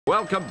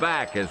Welcome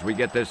back as we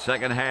get this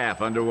second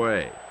half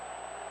underway.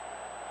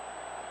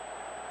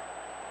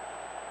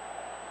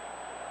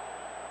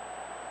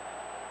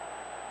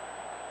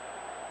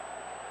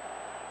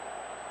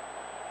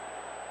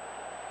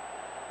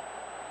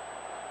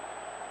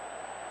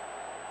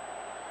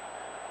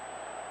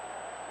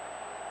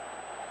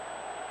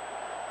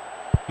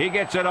 He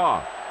gets it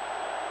off.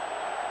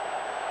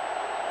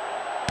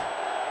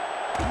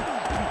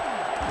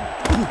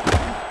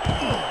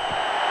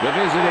 The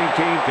visiting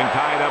team can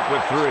tie it up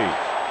with 3.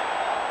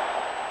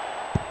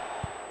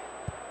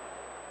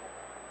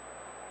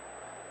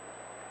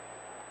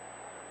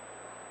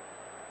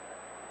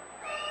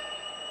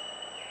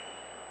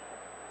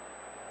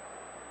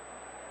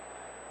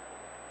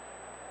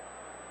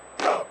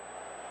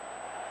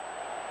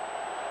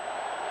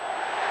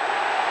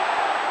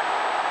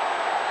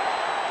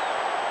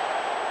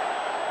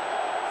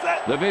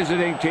 The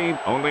visiting team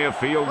only a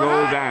field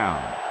goal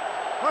down.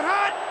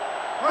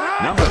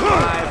 Number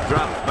 5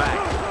 drops back.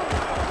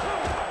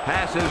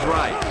 Pass is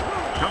right.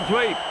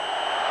 Complete.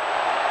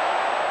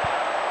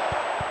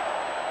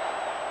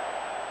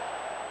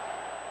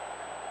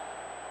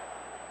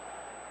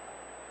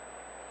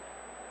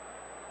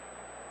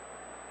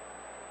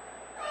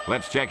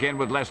 Let's check in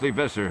with Leslie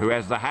Visser, who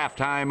has the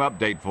halftime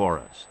update for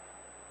us.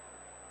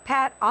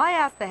 Pat, I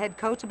asked the head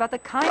coach about the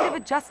kind of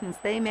adjustments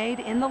they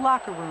made in the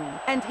locker room,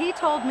 and he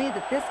told me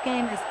that this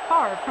game is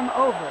far from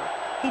over.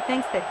 He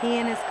thinks that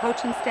he and his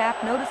coaching staff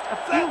noticed a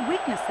few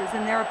weaknesses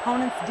in their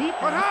opponent's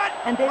defense,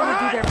 and they will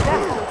do their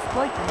best to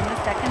exploit them in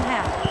the second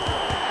half.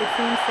 It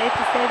seems safe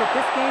to say that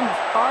this game is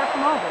far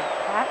from over,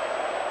 Pat.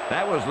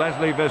 That was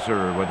Leslie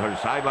Visser with her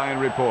sideline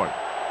report.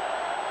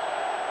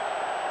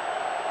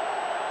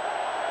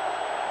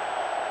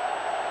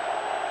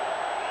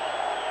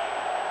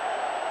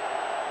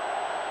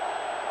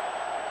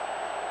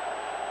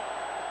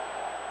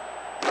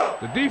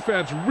 The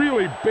defense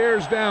really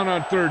bears down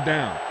on third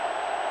down.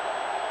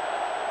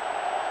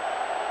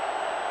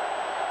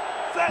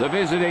 The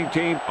visiting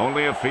team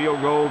only a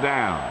field goal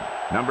down.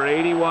 Number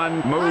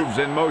 81 moves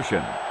in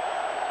motion.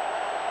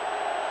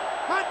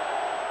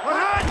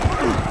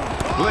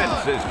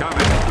 Blitz is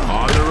coming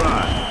on the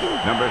run.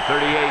 Number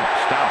 38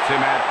 stops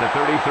him at the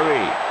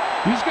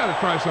 33. He's got to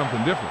try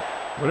something different.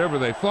 Whatever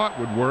they thought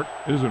would work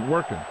isn't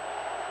working.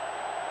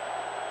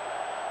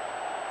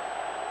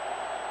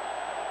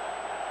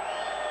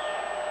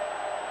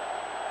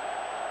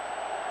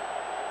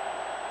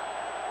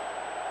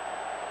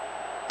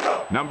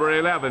 Number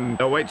 11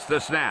 awaits the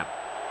snap.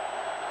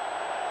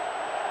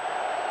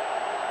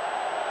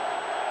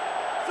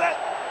 Set.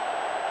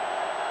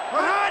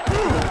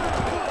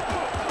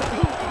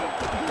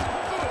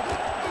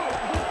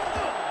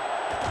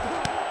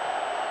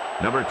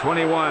 Number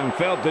 21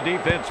 felt the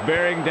defense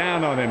bearing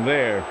down on him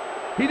there.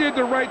 He did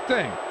the right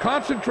thing,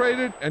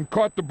 concentrated and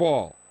caught the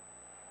ball.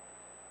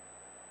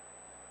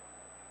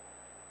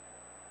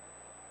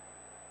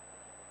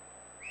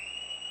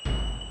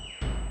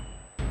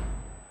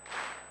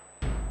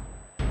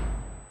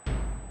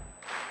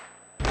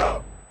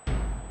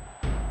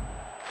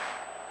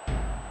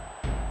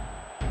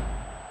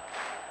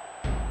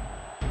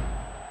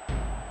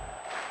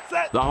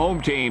 The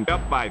home team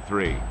up by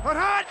 3.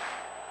 Hot.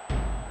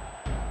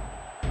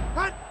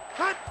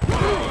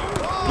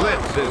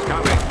 Blitz is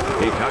coming.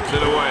 He tucks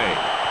it away.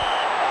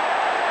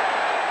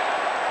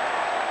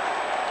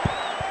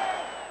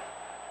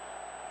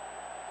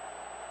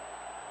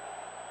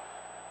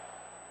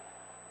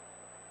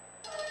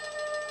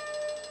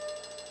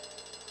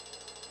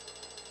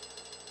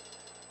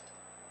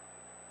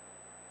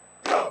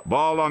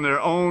 Ball on their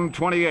own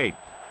 28.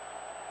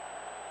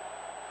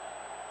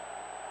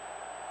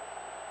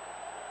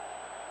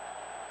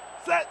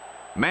 Set.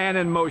 Man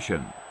in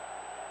motion.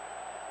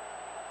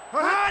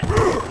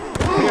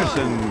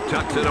 Pearson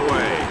tucks it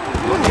away,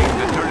 looking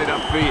to turn it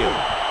upfield.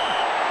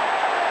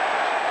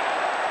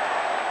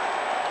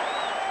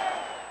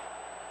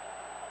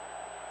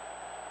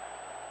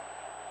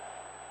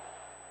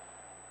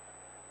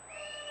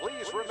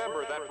 Please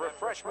remember that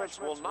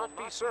refreshments will not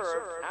be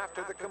served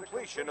after the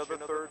completion of the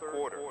third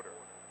quarter.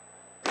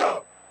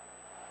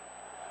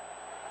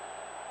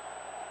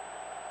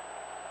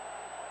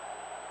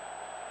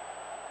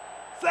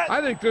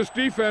 I think this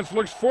defense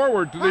looks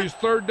forward to these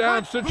third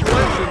down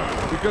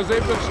situations because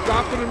they've been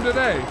stopping them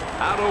today.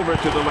 Out over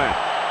to the left.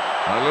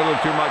 A little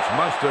too much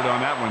mustard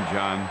on that one,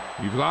 John.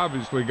 He's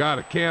obviously got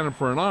a cannon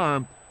for an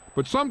arm,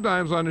 but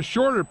sometimes on the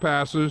shorter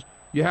passes,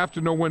 you have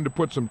to know when to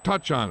put some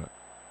touch on it.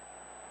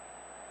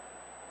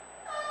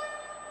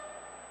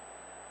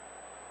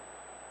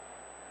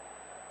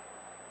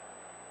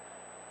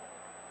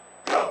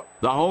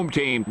 The home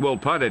team will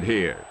punt it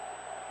here.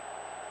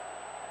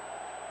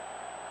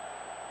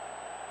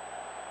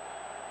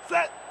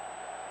 Set.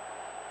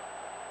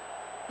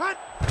 Punt.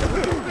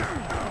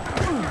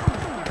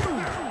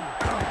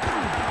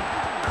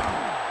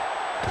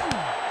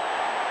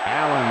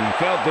 Allen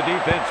felt the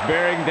defense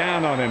bearing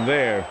down on him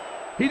there.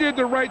 He did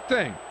the right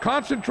thing,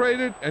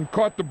 concentrated and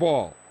caught the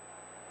ball.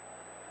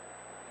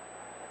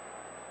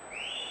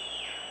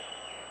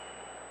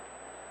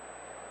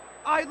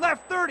 I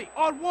left 30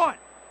 on 1.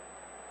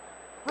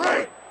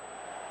 Break.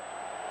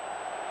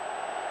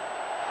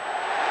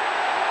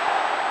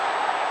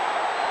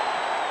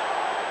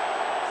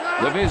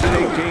 The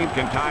visiting team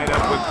can tie it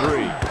up with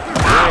 3. Ray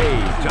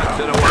tucks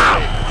it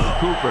away.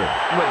 Cooper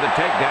with the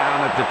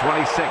takedown at the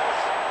 26.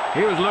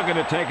 He was looking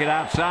to take it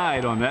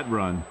outside on that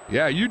run.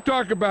 Yeah, you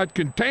talk about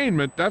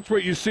containment, that's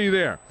what you see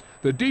there.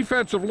 The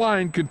defensive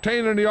line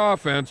containing the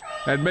offense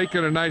and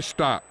making a nice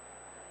stop.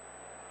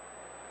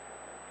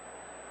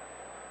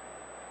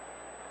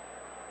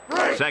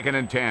 Second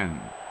and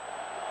 10.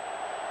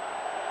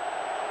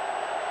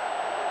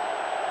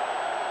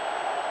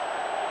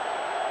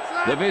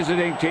 The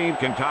visiting team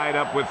can tie it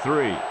up with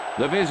 3.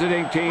 The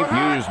visiting team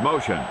used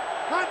motion.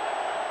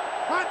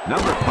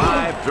 Number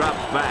 5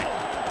 drops back.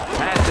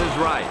 Pass is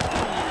right.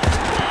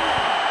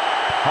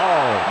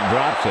 Hall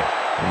drops it.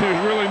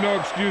 There's really no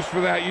excuse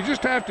for that. You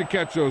just have to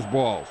catch those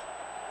balls.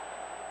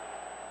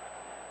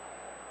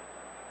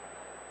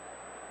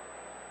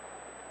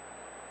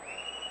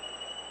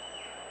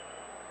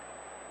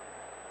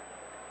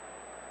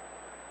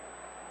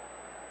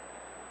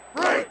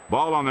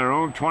 Ball on their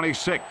own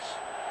 26.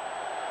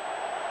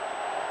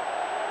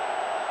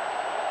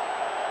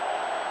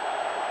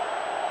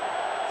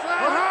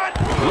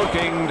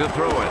 Looking to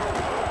throw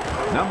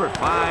it. Number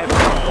 5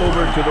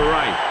 over to the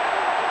right.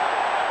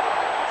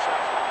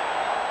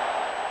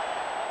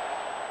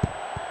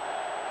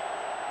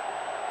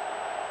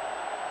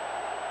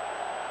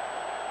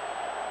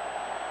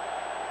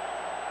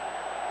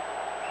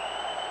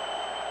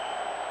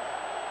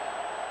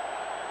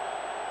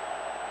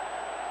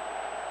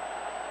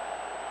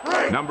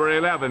 Number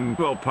 11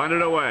 will punt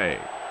it away.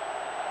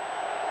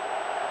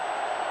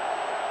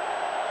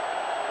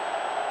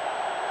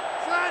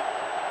 Set.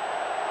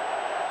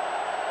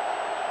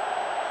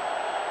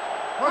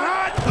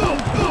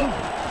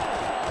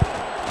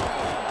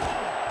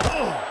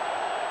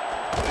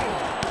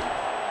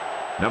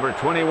 Number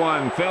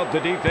 21 felt the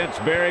defense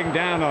bearing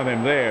down on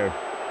him there.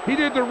 He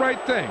did the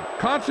right thing,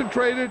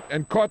 concentrated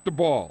and caught the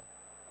ball.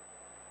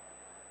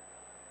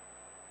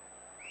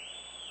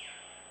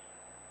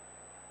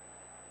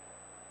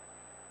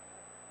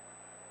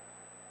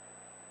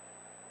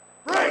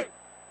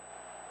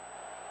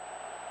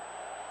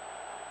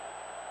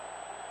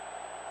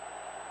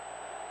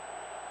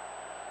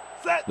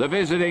 The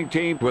visiting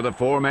team with a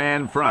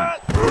 4-man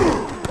front.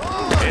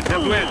 It's a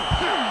blitz.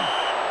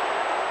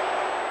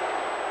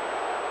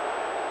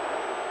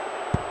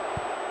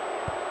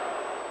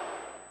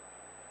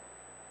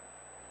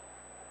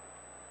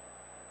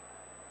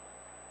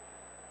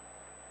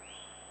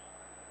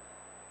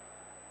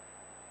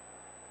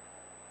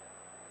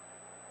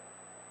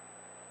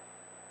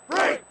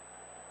 Break.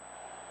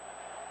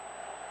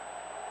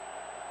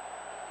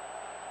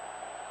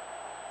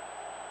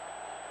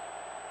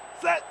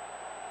 Set.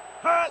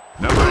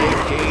 Number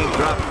 18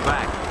 drops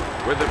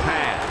back with the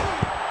pass.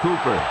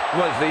 Cooper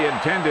was the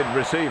intended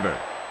receiver.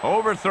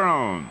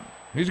 Overthrown.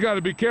 He's got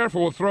to be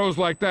careful with throws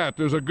like that.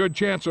 There's a good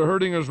chance of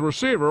hurting his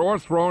receiver or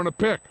throwing a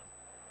pick.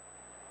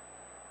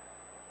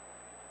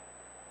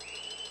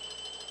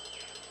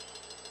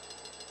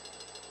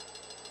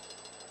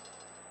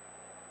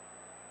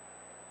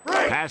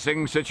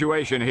 Passing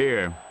situation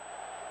here.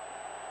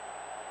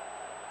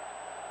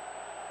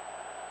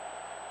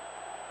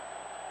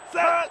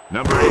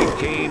 Number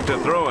 18 to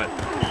throw it.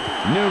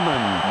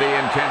 Newman,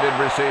 the intended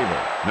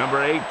receiver.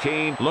 Number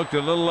 18 looked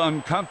a little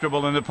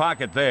uncomfortable in the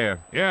pocket there.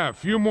 Yeah, a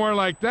few more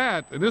like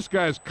that, and this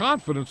guy's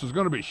confidence is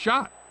going to be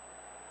shot.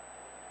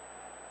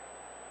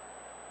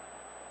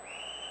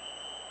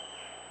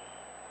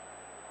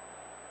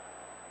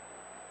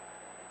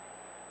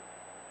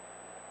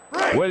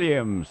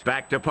 Williams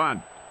back to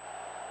punt.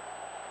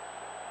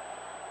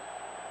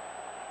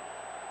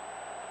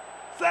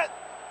 Set.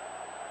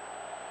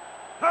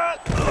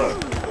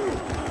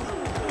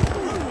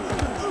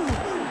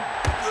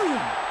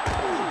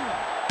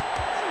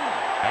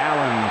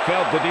 Allen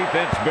felt the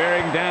defense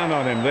bearing down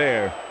on him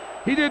there.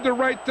 He did the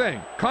right thing,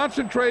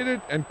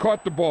 concentrated and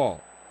caught the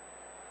ball.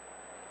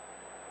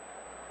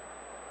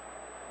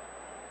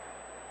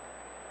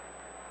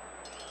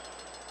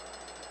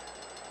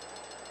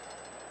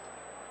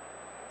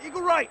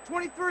 Eagle right,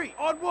 23,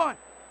 on 1.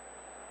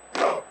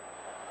 Go.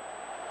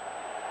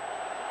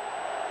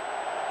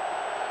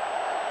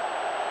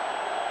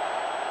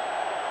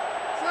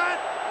 Set.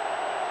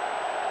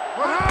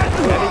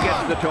 And he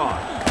gets the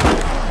toss.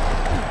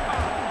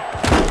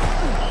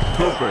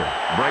 Cooper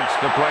breaks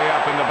the play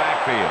up in the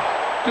backfield.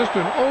 Just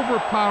an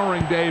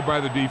overpowering day by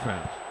the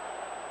defense.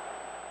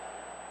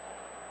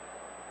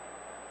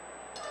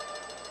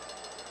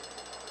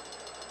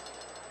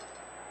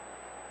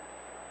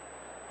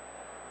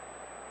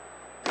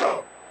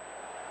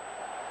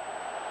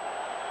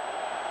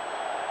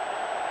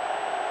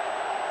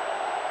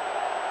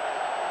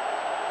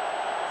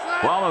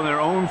 Ball on their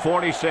own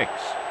 46.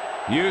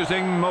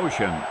 Using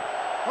motion.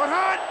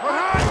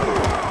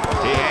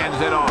 He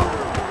hands it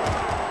off.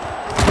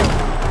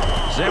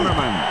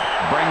 Zimmerman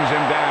brings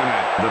him down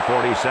at the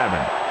 47.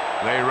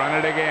 They run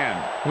it again.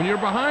 When you're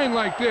behind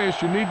like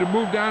this, you need to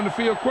move down the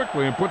field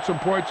quickly and put some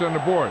points on the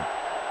board.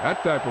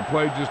 That type of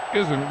play just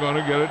isn't going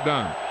to get it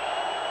done.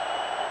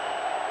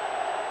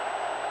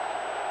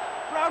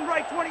 Round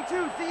right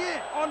 22, see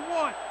it, on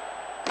 1.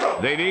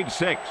 They need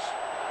 6.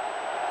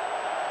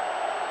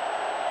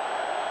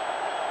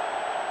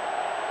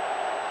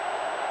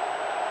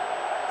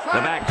 The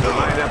backs are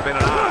lined up in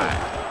an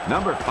I.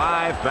 Number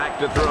 5 back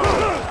to throw.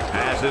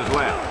 Pass is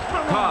left.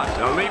 Caught.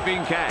 A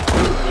leaping catch.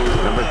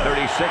 Number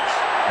 36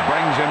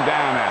 brings him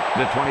down at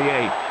the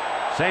 28.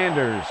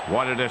 Sanders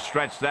wanted to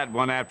stretch that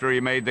one after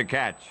he made the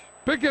catch.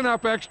 Picking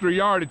up extra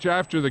yardage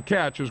after the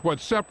catch is what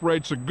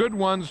separates the good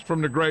ones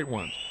from the great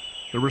ones.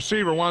 The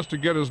receiver wants to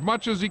get as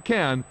much as he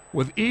can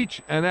with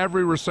each and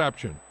every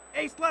reception.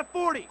 Ace left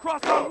 40,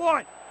 cross on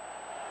 1.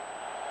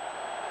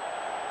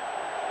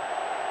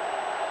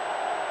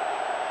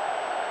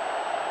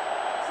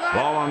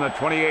 Ball on the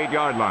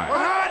 28-yard line.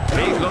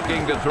 He's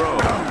looking to throw.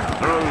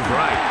 Throws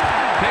right.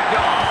 Picked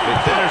off.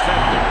 It's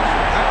intercepted.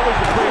 That was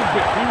a great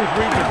pick. He was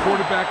reading the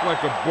quarterback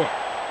like a book.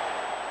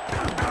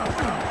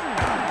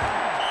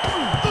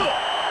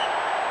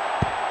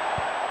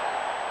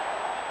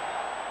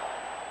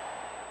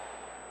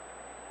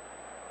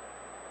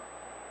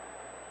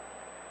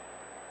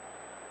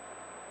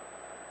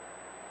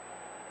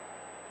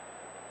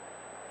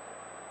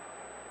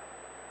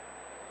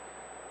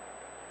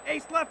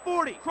 Ace left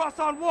 40, cross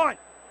on 1.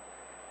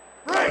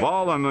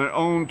 Ball on their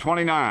own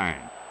 29.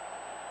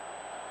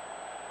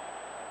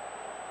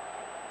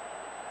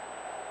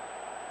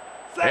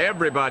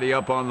 Everybody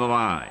up on the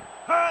line.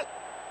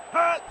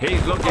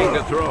 He's looking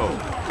to throw.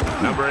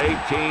 Number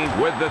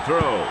 18 with the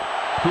throw.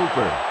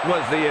 Cooper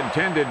was the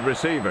intended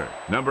receiver.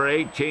 Number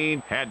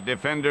 18 had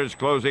defenders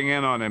closing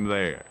in on him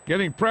there.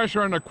 Getting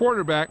pressure on the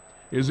quarterback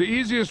is the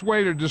easiest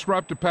way to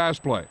disrupt a pass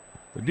play.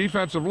 The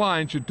defensive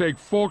line should take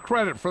full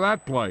credit for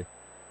that play.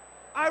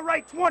 I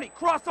right 20,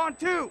 cross on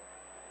 2.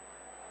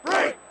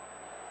 Break.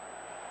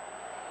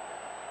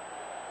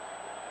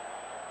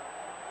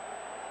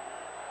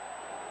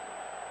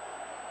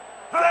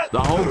 The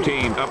home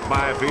team up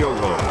by a field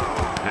goal.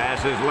 Pass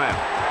is left.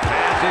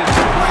 Pass is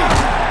complete.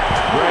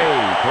 Gray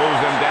pulls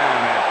him down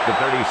at the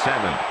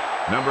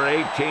 37. Number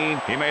 18,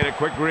 he made a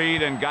quick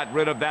read and got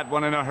rid of that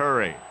one in a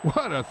hurry.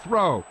 What a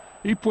throw.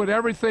 He put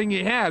everything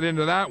he had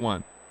into that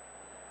one.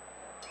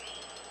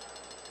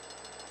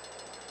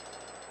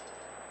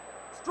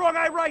 Strong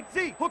I right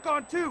Z, hook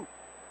on 2.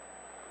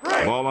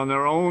 Break. Ball on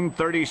their own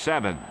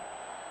 37.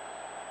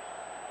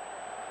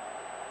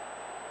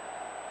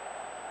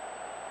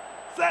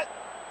 Set.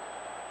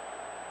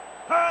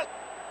 Hut.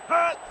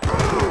 Hut.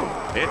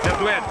 It's a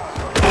blitz.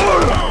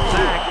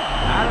 Sack.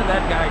 How did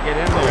that guy get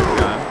in there,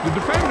 John? The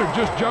defender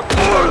just jumped the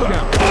block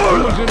count.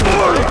 He was in the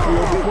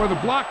backfield before the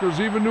blockers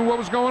even knew what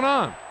was going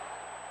on.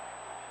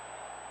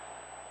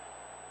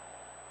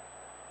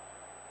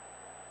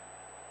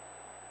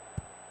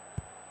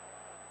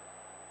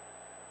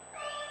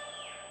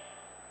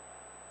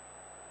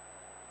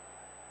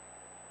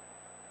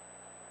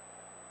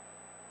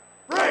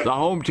 The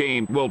home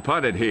team will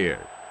punt it here.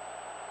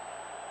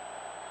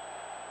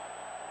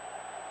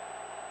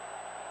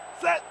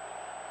 Set.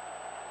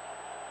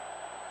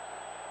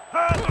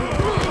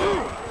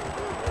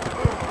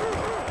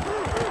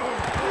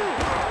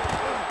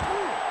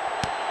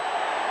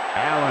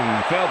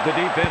 Allen felt the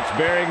defense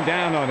bearing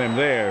down on him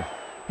there.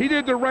 He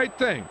did the right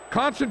thing,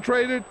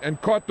 concentrated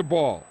and caught the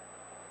ball.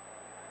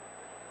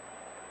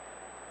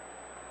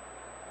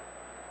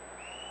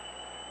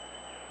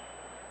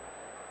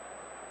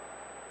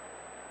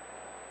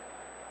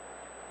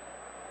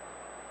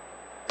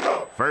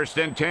 First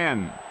and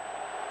 10.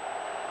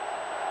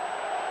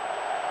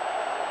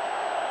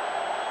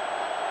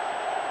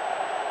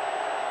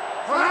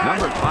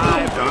 Number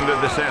 5 under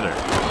the center.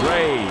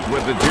 Gray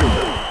with the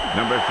juke.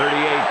 Number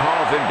 38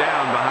 calls him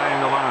down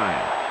behind the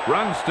line.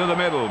 Runs to the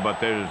middle, but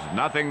there's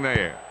nothing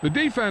there. The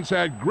defense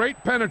had great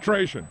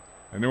penetration,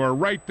 and they were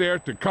right there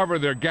to cover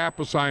their gap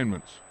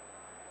assignments.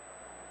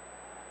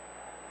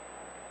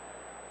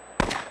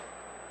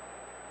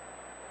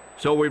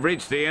 So we've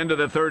reached the end of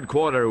the third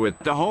quarter with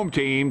the home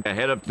team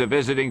ahead of the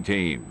visiting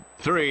team.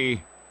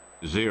 3-0.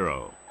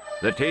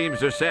 The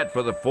teams are set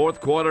for the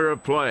fourth quarter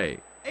of play.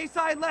 A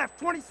side left,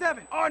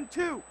 27, on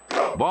 2.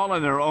 Ball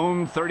in their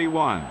own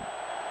 31.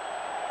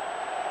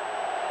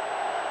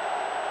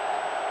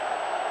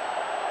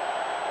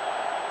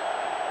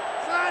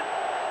 Set.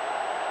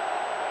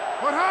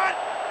 Put hot.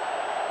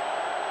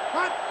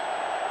 Hot.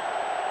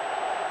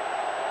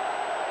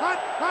 Hot.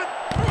 Hot.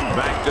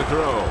 Back to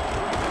throw.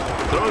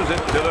 Throws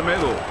it to the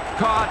middle.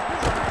 Caught.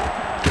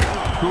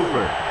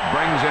 Cooper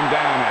brings him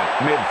down at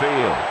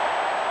midfield.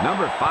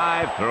 Number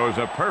 5 throws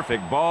a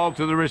perfect ball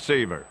to the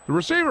receiver. The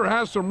receiver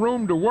has some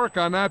room to work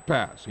on that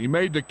pass. He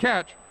made the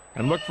catch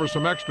and looked for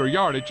some extra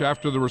yardage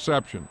after the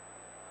reception.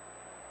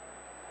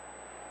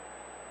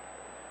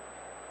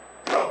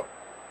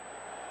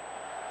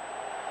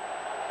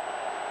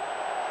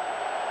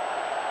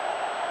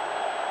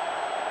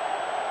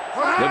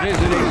 The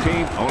visiting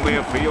team only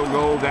a field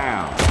goal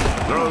down.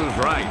 Throws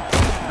right.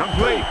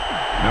 Complete.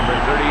 Number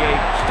 38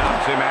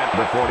 stops him at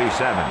the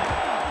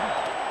 47.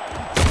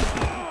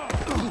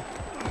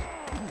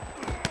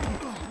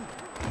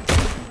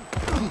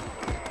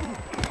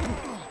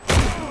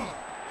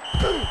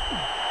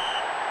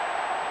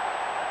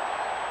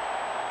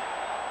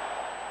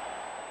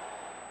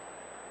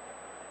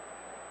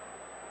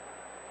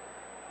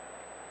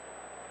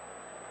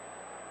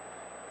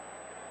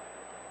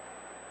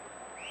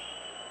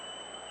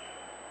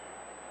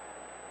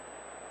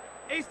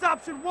 Ace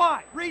option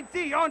Y. Read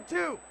Z on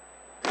 2.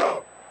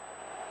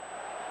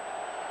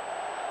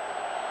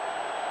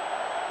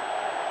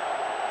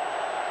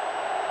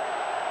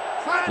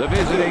 The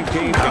visiting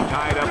team can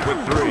tie it up with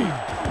 3.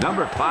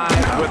 Number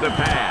 5 with the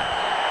pass.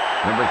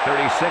 Number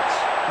 36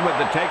 with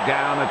the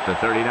takedown at the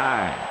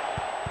 39.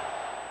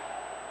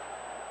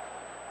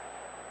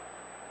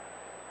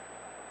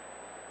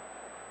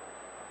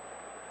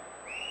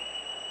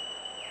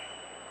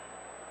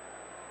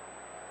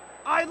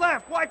 I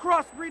left. Y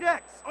cross. Read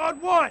X on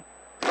 1.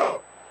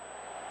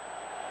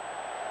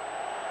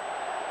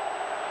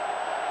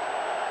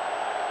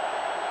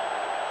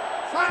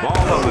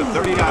 Ball on the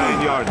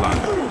 39-yard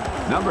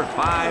line. Number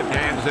 5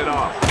 hands it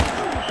off.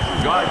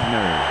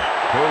 Gardner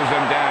pulls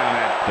him down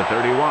at the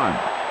 31.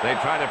 They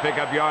try to pick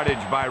up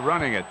yardage by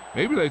running it.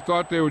 Maybe they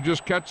thought they would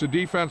just catch the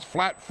defense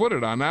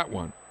flat-footed on that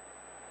one.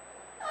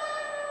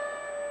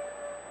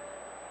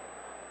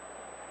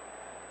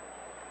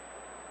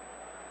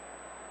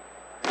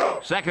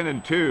 Second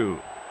and 2.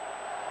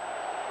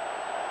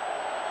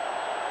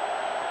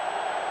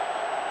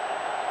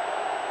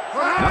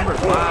 Number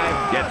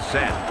 5 gets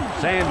set.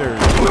 Sanders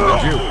with the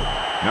juke.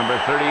 Number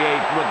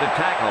 38 with the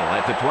tackle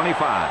at the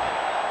 25.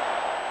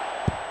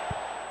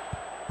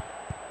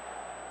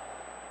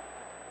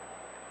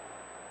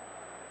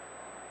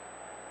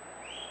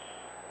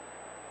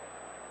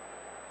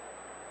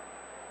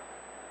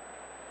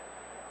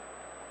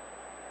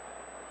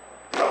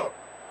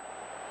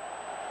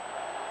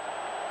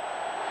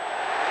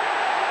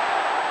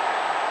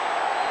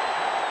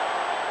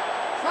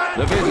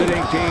 The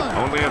visiting team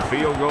only a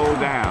field goal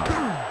down.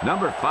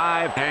 Number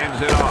 5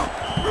 hands it off.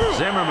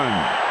 Zimmerman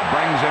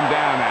brings him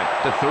down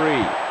at the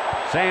 3.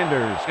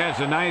 Sanders has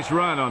a nice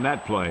run on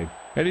that play.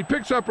 And he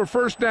picks up a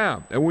first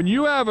down. And when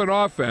you have an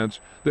offense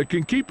that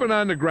can keep it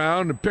on the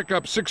ground and pick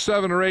up 6,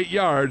 7, or 8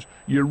 yards,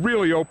 you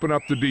really open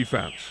up the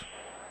defense.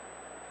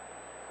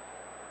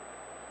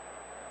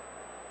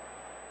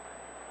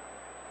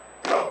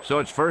 So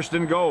it's first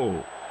and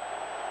goal.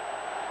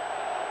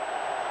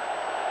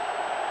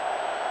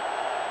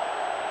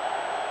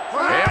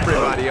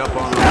 Everybody up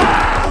on the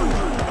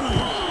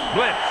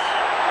blitz.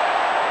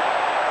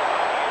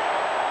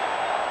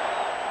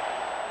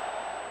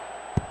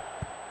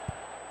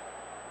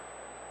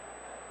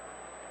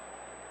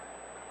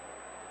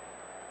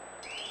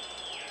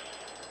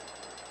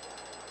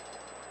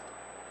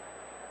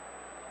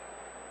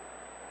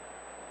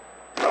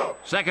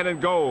 Second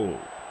and goal.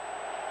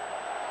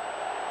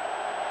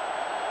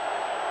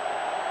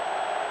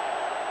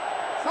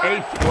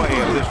 Eighth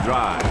play of this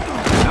drive.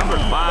 Number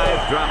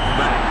 5 drops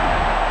back.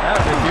 That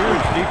was a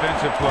huge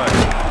defensive play.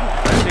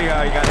 Let's see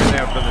how he got in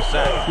there for the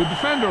sack. The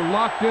defender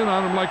locked in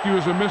on him like he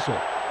was a missile.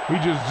 He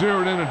just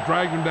zeroed in and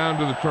dragged him down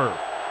to the turf.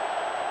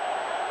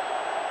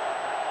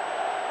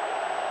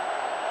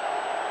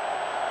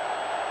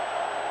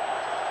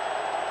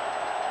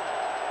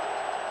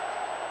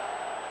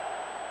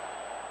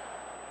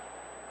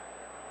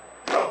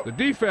 The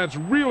defense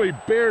really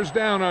bears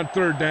down on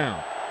third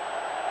down.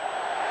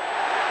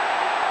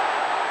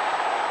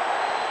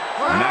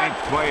 Ninth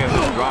play of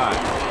this drive.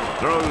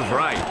 Throws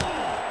right.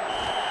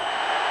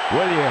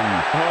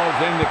 Williams falls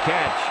in the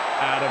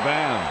catch out of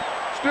bounds.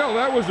 Still,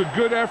 that was a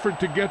good effort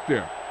to get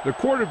there. The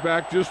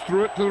quarterback just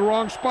threw it to the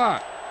wrong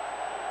spot.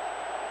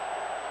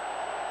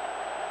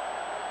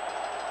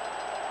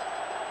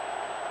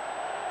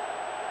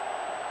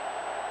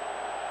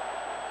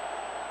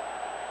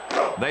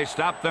 They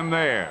stopped them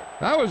there.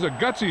 That was a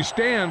gutsy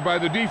stand by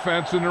the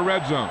defense in the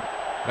red zone.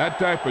 That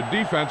type of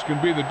defense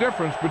can be the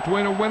difference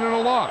between a win and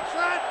a loss.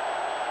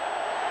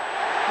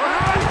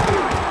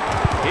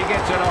 He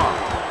gets it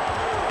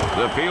off.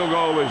 The field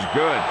goal is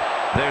good.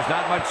 There's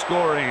not much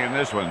scoring in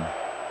this one.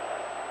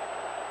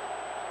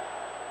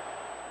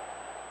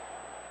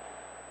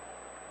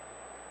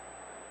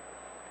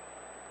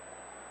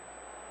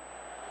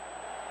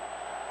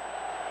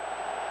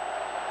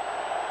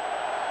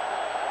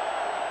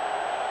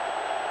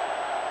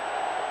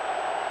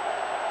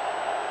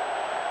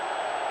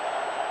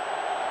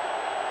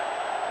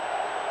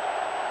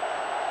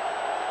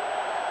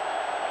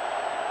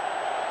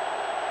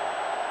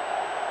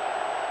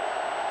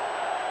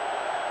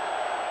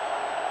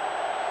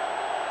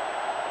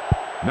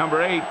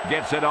 Number 8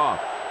 gets it off.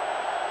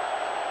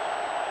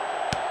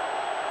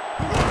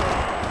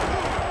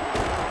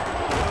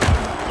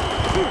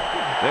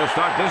 They'll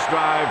start this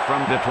drive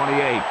from the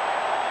 28.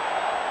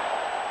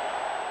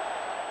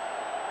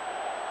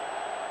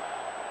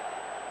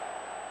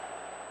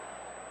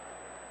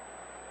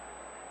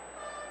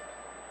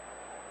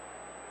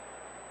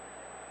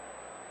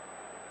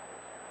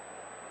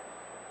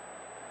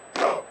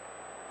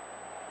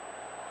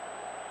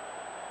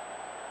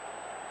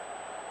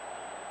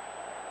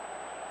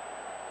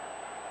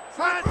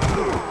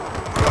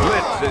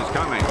 Blitz is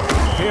coming.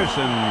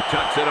 Pearson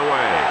tucks it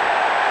away.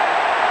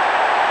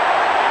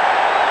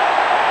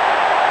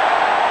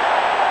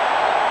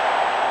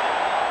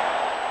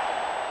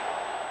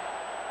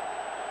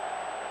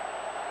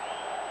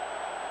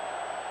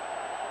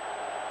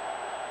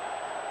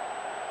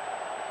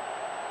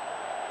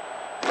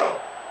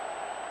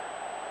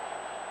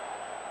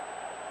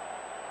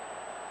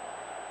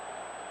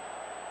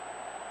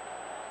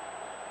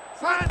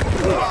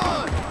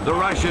 The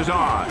rush is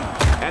on,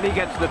 and he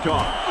gets the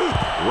toss.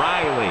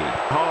 Riley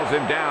calls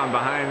him down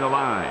behind the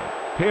line.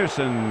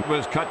 Pearson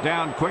was cut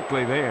down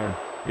quickly there.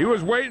 He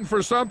was waiting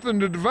for something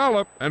to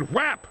develop, and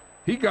whap,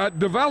 he got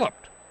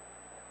developed.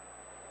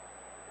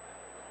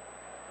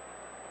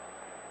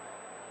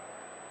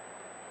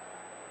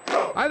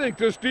 I think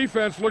this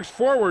defense looks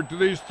forward to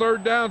these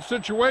third down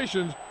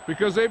situations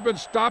because they've been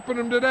stopping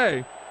them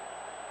today.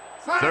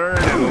 Third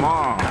and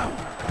long.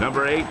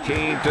 Number 18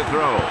 to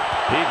throw.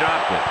 He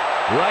dropped it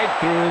right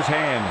through his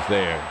hands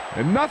there.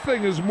 And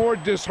nothing is more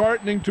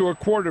disheartening to a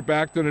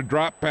quarterback than a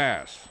drop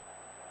pass.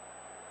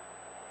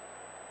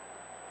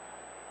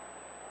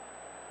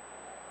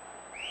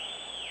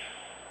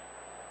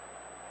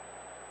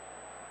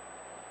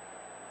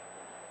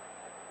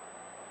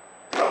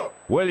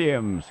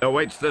 Williams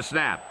awaits the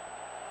snap.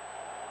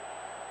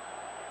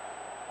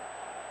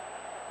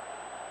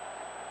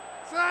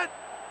 Set.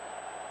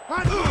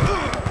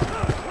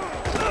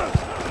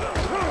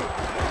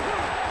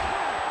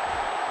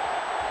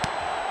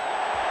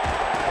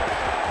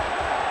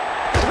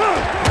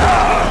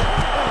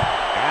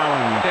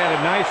 Allen had a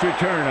nice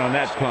return on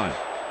that punt.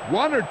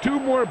 One or two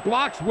more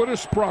blocks would have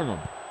sprung him.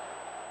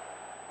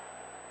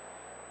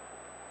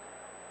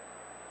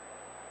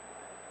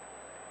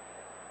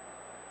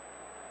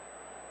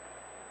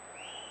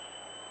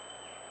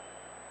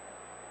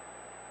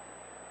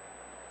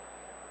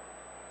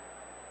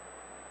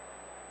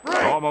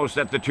 Almost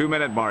at the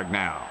 2-minute mark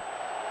now.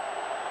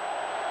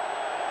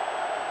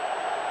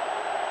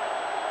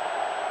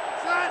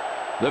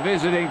 The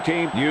visiting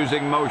team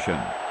using motion.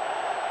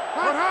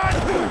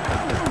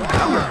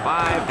 Number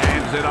 5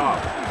 hands it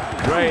off.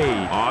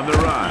 Gray on the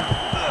run.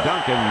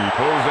 Duncan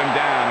pulls him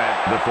down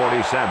at the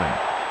 47.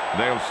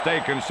 They'll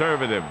stay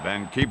conservative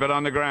and keep it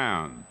on the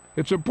ground.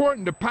 It's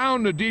important to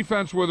pound the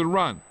defense with a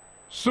run.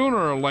 Sooner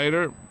or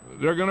later,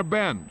 they're going to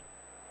bend.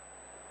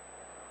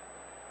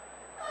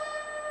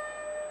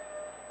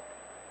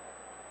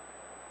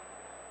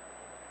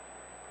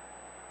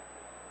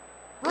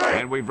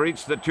 And we've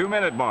reached the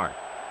 2-minute mark.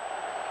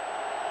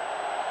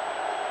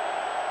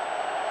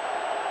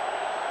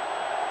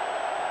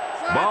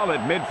 Ball at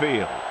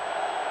midfield.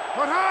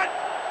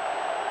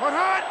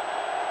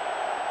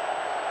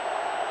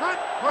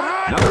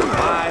 Number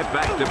 5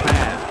 back to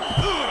pass.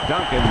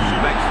 Duncan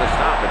makes the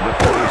stop at the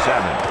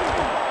 47.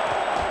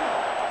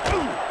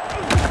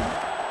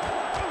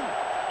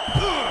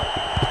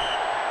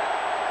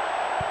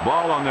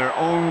 Ball on their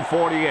own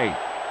 48.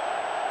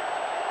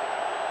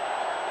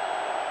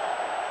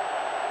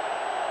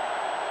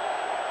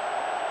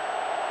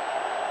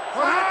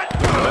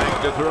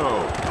 Back to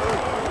throw.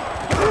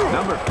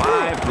 Number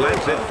 5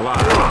 lets it fly.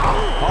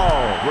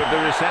 Hall with the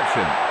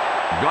reception.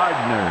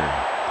 Gardner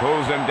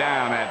pulls him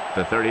down at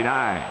the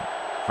 39.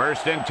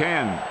 First and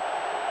 10.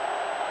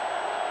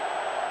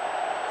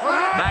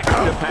 Back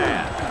to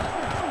pass.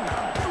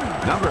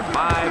 Number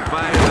 5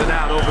 fires it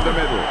out over the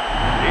middle.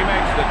 He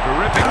makes the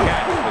terrific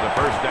catch for the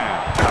first down.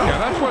 Yeah,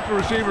 that's what the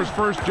receiver's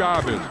first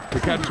job is, to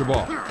catch the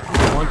ball.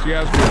 Once he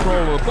has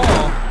control of the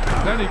ball,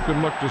 then he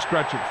can look to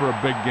stretch it for a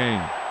big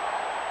gain.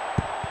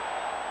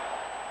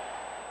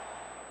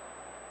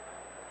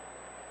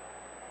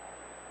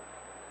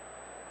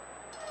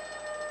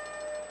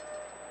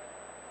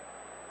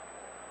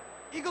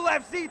 Eagle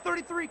FC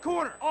 33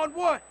 corner on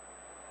 1.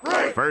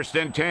 First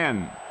and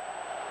 10.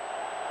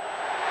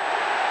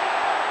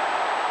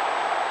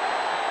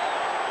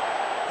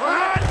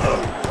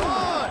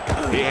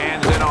 He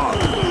hands it off.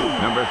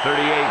 Number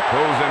 38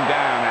 pulls him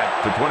down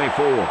at the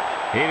 24.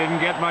 He didn't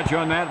get much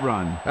on that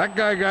run. That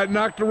guy got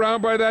knocked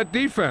around by that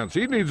defense.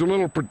 He needs a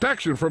little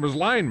protection from his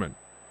linemen.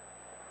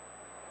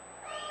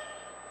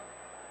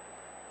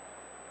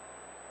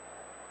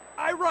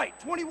 I right,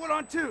 21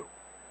 on 2.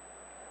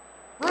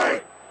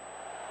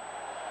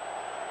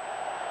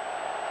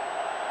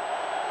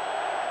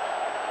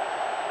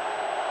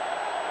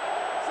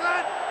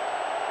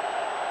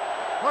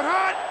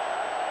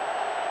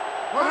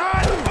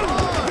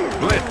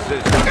 Blitz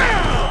is coming.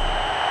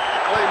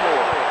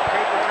 Claymores,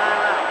 take the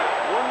timeout.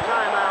 1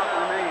 timeout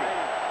remaining.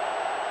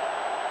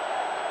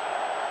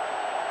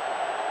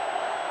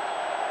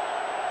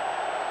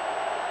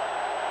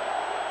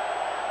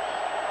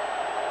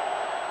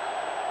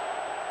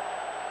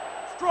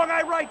 Strong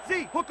I right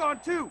Z, hook on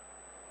 2.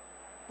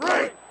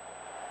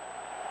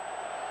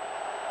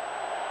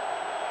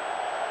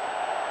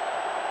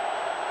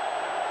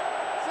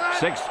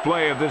 Sixth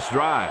play of this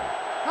drive.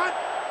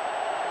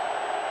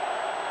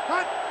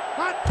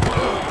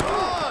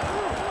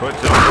 Puts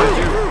on the 2.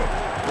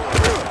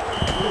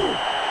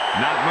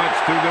 Not much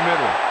through the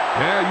middle.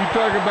 Yeah, you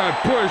talk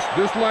about push.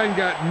 This line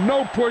got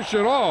no push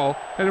at all,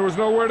 and there was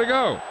nowhere to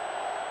go.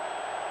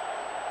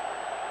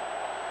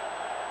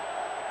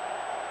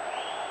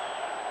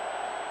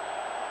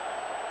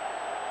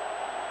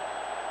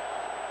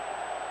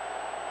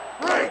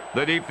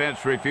 The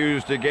defense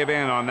refused to give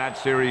in on that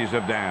series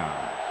of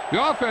downs.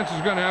 The offense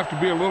is going to have to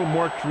be a little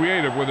more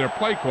creative with their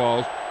play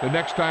calls the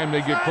next time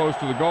they get close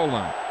to the goal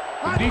line.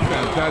 The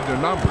defense had their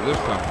number this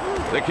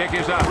time. The kick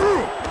is up.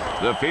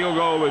 The field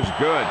goal is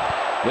good.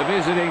 The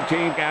visiting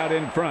team out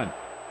in front.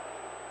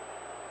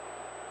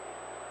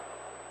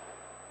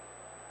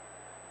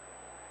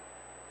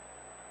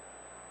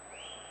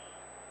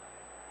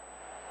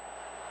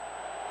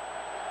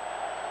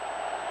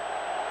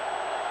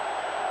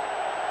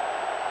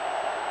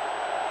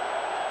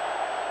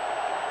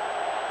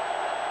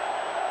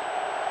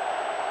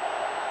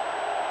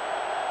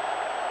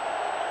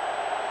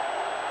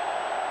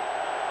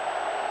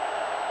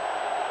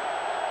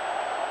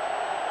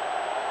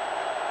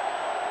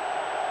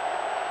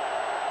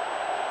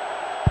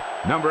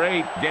 Number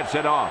 8 gets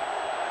it off.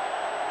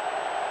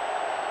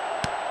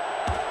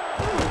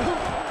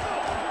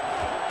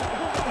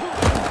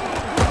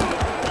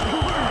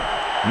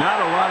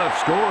 Not a lot of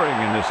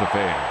scoring in this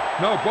affair.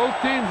 No, both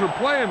teams are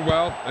playing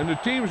well, and the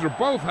teams are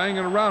both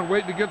hanging around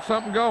waiting to get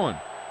something going.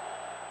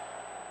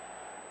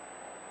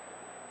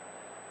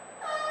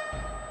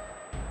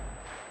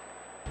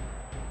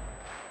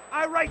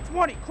 I right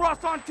 20,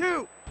 cross on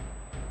 2.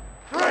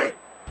 3.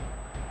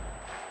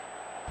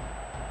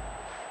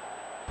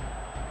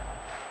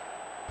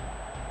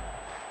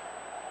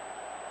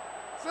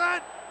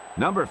 Set.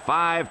 Number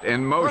 5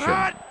 in motion.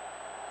 Hut.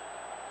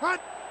 Hut.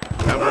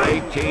 Number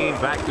 18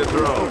 back to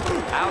throw.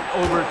 Out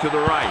over to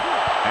the right.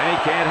 And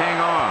he can't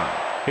hang on.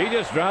 He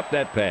just dropped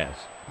that pass.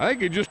 I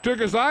think he just took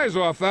his eyes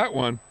off that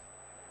one.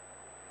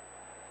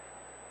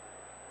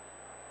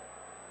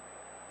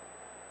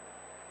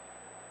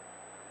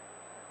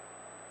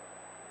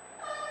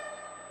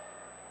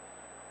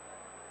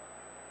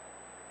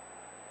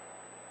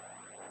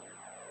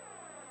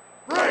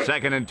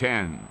 Second and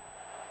 10.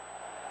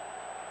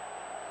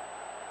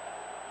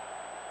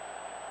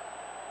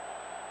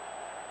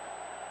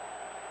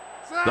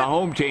 The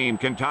home team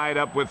can tie it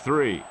up with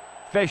 3.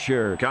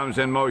 Fisher comes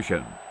in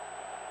motion.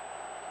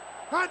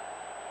 Hut.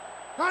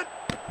 Hut.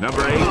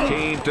 Number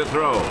 18 to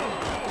throw.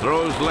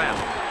 Throws left.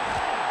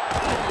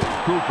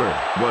 Cooper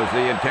was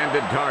the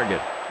intended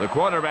target. The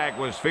quarterback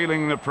was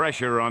feeling the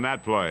pressure on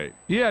that play.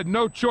 He had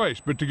no choice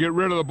but to get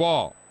rid of the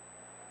ball.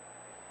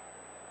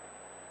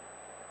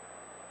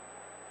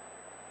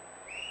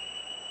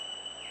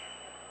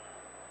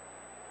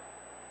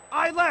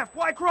 I left,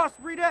 Y cross,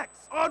 read X,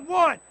 on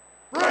 1.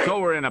 Right. So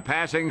we're in a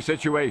passing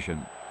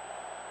situation.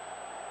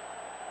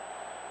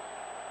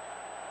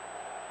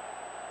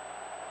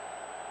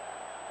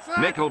 Set.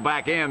 Nickel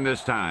back in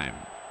this time.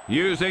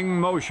 Using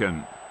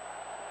motion.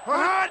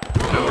 Hut.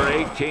 Number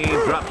 18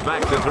 drops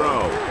back to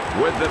throw.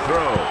 With the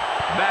throw.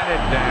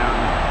 Batted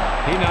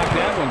down. He knocked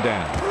that one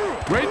down.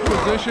 Great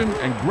position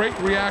and great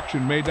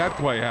reaction made that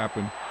play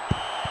happen.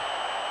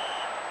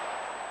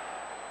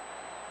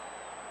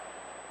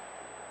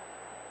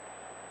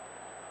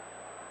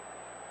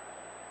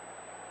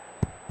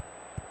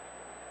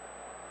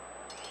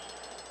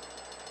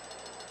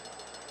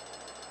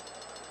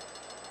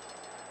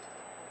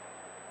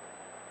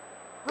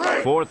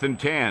 Fourth and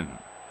 10.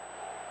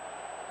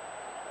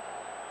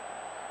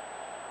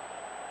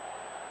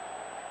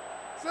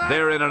 Set.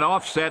 They're in an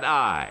offset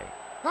I.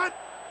 Hut.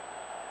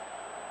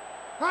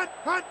 Hut.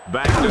 Hut.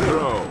 Back to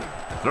throw.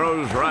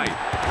 Throws right.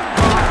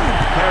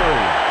 Perry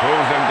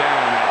pulls him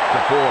down at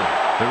the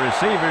 4. The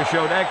receiver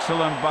showed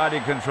excellent body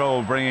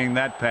control bringing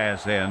that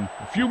pass in.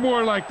 A few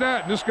more like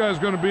that, and this guy's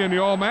going to be in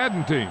the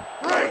All-Madden team.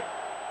 Right.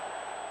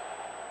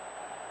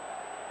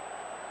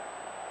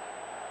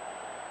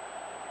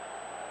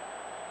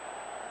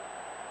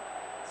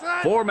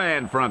 Set.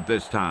 4-man front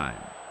this time.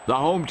 The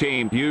home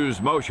team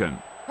used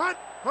motion. Hut.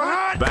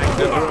 Hut. Back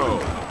to throw.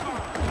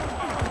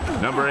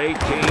 Number 18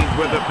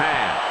 with the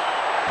pass.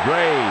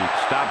 Gray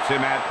stops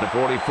him at the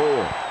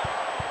 44.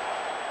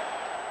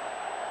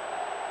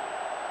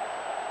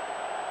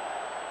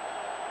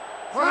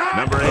 Hut.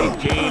 Number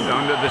 18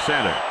 under the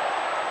center.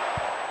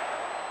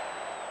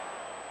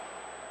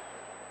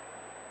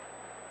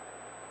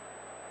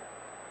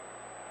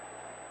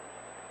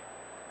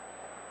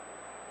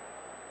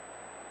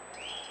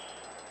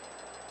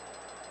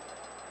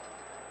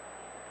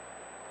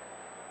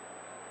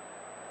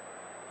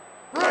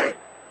 Right.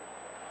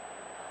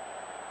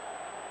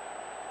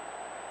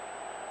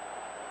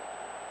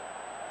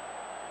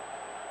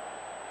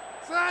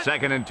 Set.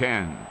 Second and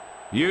 10.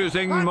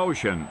 Using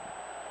motion.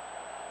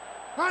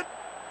 Hut.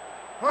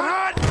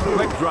 Hut.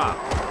 Quick drop.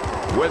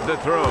 With the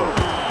throw.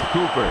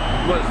 Cooper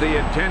was the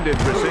intended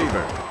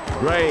receiver.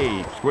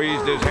 Gray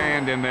squeezed his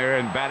hand in there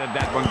and batted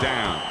that one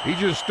down. He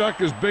just stuck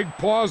his big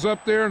paws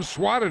up there and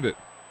swatted it.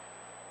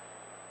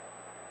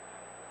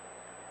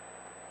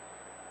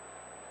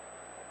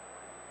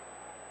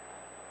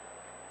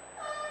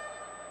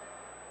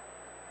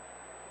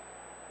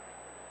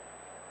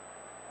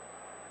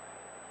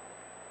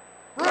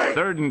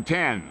 3rd and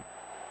 10.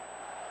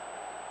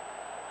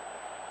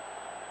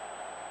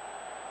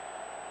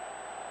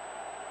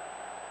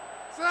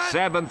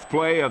 Seventh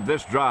play of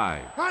this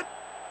drive.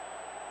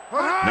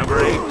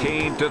 Number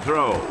 18 to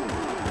throw.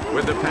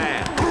 With the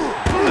pass.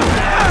 The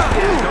pass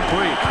is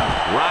complete.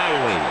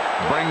 Riley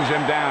brings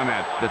him down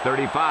at the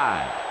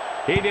 35.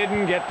 He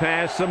didn't get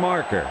past the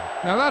marker.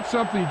 Now that's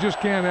something you just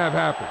can't have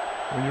happen.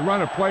 When you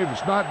run a play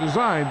that's not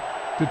designed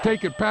to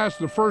take it past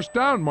the first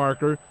down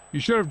marker, you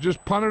should have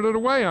just punted it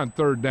away on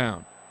 3rd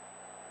down.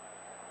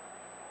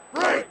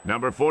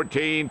 Number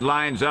 14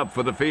 lines up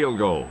for the field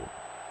goal.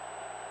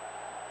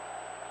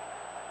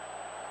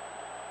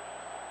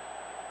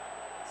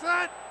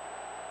 Set.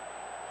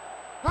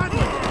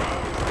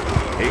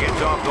 He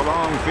gets off the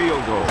long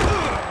field goal.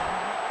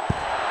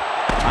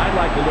 I'd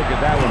like to look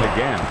at that one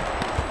again.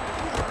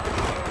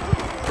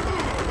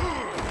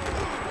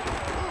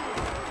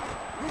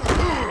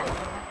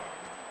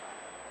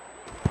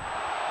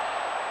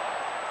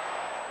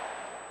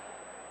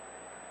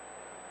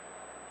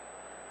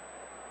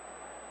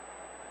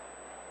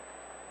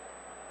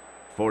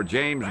 For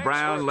James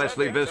Brown,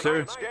 Leslie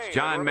Visser,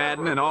 John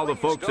Madden, and all the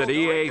folks at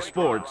EA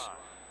Sports,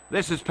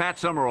 this is Pat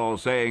Summerall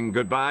saying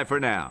goodbye for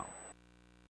now.